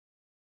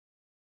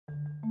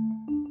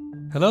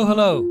Hello,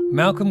 hello.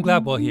 Malcolm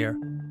Gladwell here.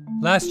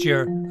 Last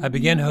year, I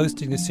began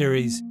hosting the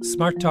series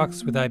Smart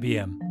Talks with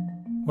IBM,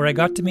 where I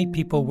got to meet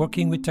people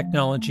working with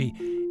technology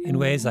in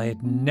ways I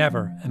had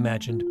never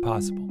imagined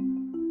possible.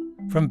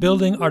 From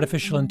building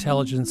artificial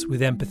intelligence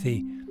with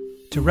empathy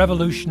to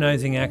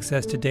revolutionizing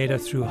access to data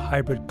through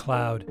hybrid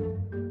cloud,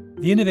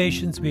 the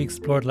innovations we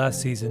explored last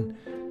season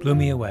blew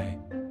me away.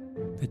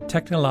 The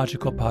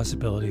technological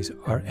possibilities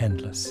are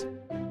endless.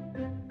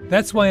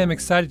 That's why I'm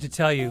excited to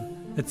tell you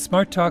that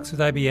Smart Talks with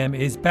IBM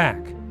is back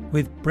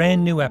with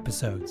brand new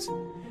episodes.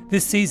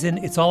 This season,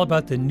 it's all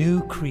about the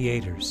new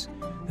creators,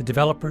 the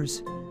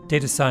developers,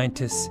 data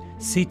scientists,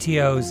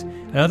 CTOs,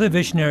 and other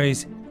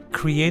visionaries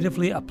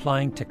creatively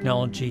applying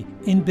technology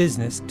in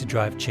business to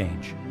drive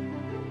change.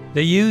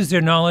 They use their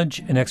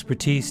knowledge and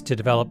expertise to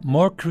develop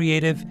more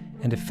creative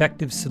and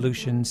effective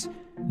solutions,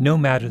 no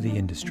matter the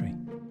industry.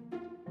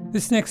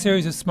 This next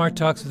series of Smart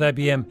Talks with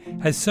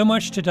IBM has so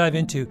much to dive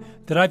into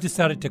that I've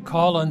decided to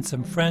call on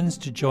some friends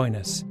to join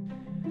us.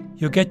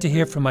 You'll get to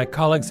hear from my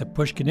colleagues at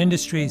Pushkin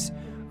Industries,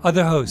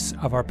 other hosts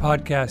of our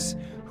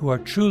podcasts who are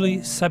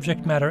truly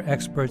subject matter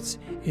experts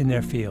in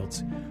their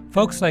fields.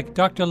 Folks like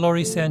Dr.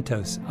 Laurie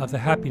Santos of the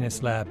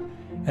Happiness Lab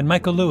and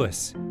Michael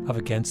Lewis of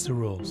Against the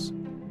Rules.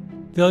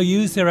 They'll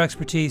use their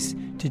expertise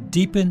to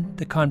deepen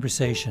the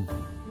conversation.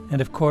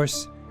 And of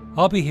course,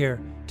 I'll be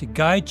here to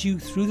guide you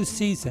through the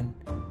season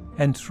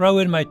and throw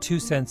in my 2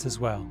 cents as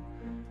well.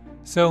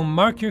 So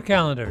mark your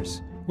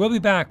calendars. We'll be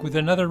back with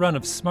another run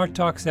of Smart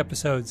Talks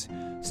episodes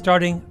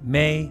starting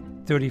May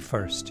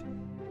 31st.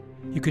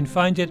 You can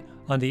find it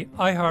on the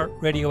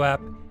iHeartRadio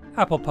app,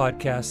 Apple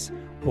Podcasts,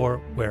 or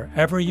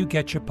wherever you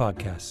get your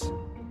podcasts.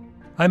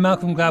 I'm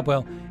Malcolm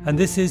Gladwell, and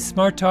this is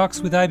Smart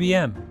Talks with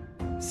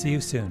IBM. See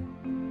you soon.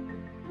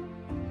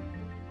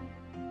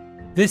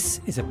 This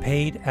is a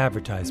paid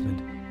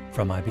advertisement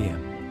from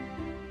IBM.